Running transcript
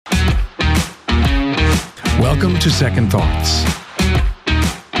Welcome to Second Thoughts.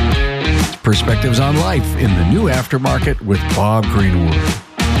 Perspectives on life in the new aftermarket with Bob Greenwood.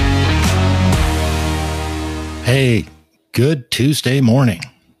 Hey, good Tuesday morning,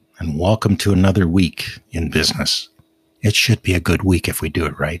 and welcome to another week in business. It should be a good week if we do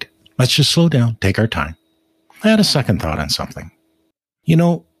it right. Let's just slow down, take our time. I had a second thought on something. You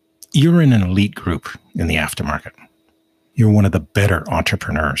know, you're in an elite group in the aftermarket. You're one of the better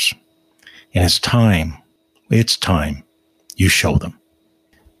entrepreneurs. And it's time you show them.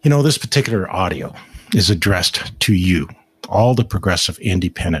 You know, this particular audio is addressed to you, all the progressive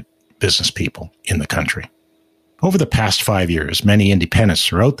independent business people in the country. Over the past 5 years, many independents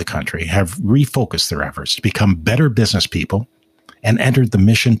throughout the country have refocused their efforts to become better business people and entered the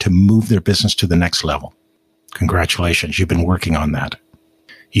mission to move their business to the next level. Congratulations, you've been working on that.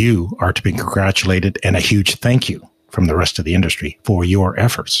 You are to be congratulated, and a huge thank you from the rest of the industry for your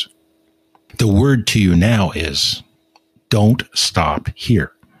efforts. The word to you now is, don't stop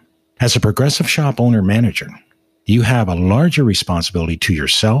here. As a progressive shop owner manager, you have a larger responsibility to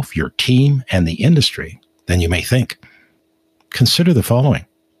yourself, your team, and the industry than you may think. Consider the following.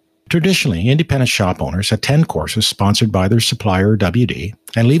 Traditionally, independent shop owners attend courses sponsored by their supplier or WD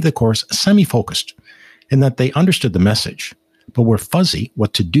and leave the course semi-focused in that they understood the message, but were fuzzy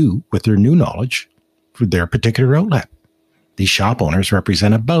what to do with their new knowledge for their particular outlet. These shop owners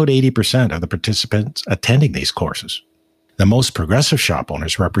represent about 80% of the participants attending these courses. The most progressive shop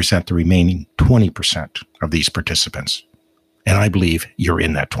owners represent the remaining 20% of these participants. And I believe you're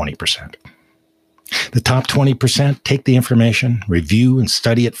in that 20%. The top 20% take the information, review and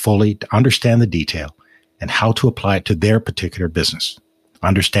study it fully to understand the detail and how to apply it to their particular business,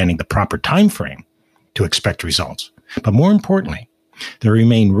 understanding the proper time frame to expect results. But more importantly, they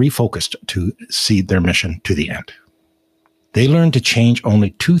remain refocused to see their mission to the end. They learn to change only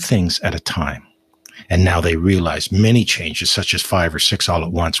 2 things at a time. And now they realize many changes, such as 5 or 6 all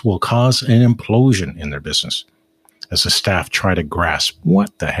at once, will cause an implosion in their business as the staff try to grasp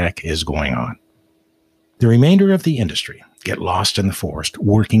what the heck is going on. The remainder of the industry get lost in the forest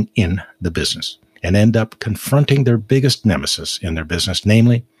working in the business and end up confronting their biggest nemesis in their business,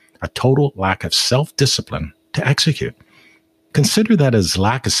 namely a total lack of self-discipline to execute. Consider that as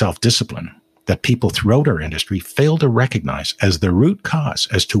lack of self-discipline that people throughout our industry fail to recognize as the root cause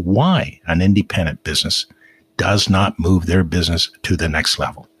as to why an independent business does not move their business to the next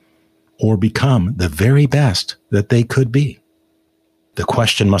level or become the very best that they could be. The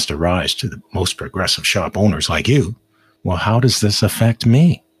question must arise to the most progressive shop owners like you. Well, how does this affect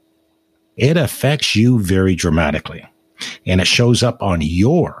me? It affects you very dramatically, and it shows up on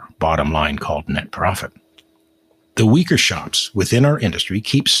your bottom line called net profit. The weaker shops within our industry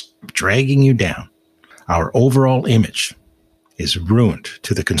keeps dragging you down. Our overall image is ruined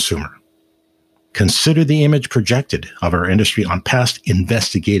to the consumer. Consider the image projected of our industry on past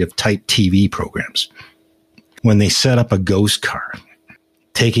investigative type TV programs. When they set up a ghost car,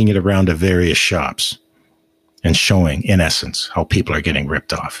 taking it around to various shops and showing, in essence, how people are getting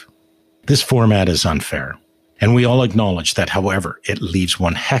ripped off. This format is unfair. And we all acknowledge that, however, it leaves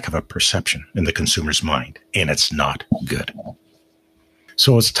one heck of a perception in the consumer's mind, and it's not good.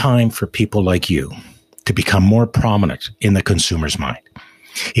 So it's time for people like you to become more prominent in the consumer's mind.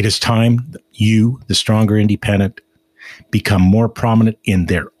 It is time that you, the stronger independent, become more prominent in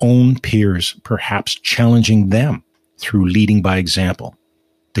their own peers, perhaps challenging them through leading by example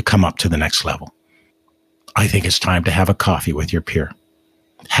to come up to the next level. I think it's time to have a coffee with your peer.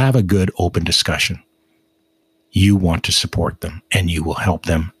 Have a good open discussion. You want to support them, and you will help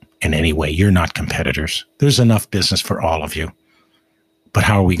them in any way. You're not competitors. There's enough business for all of you. But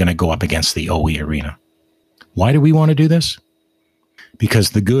how are we going to go up against the OE arena? Why do we want to do this?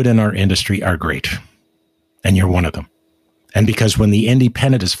 Because the good in our industry are great, and you're one of them. And because when the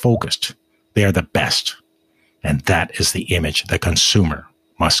independent is focused, they are the best. And that is the image the consumer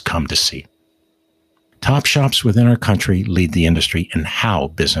must come to see. Top shops within our country lead the industry in how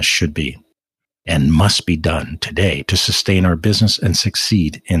business should be and must be done today to sustain our business and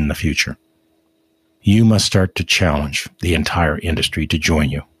succeed in the future. You must start to challenge the entire industry to join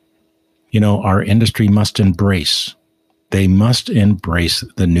you. You know, our industry must embrace the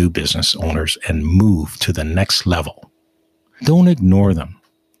new business owners and move to the next level. Don't ignore them,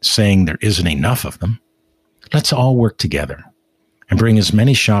 saying there isn't enough of them. Let's all work together and bring as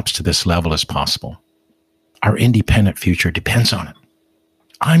many shops to this level as possible. Our independent future depends on it.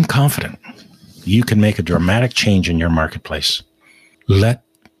 I'm confident you can make a dramatic change in your marketplace. Let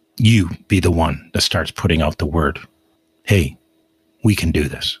you be the one that starts putting out the word, hey, we can do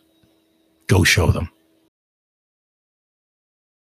this. Go show them.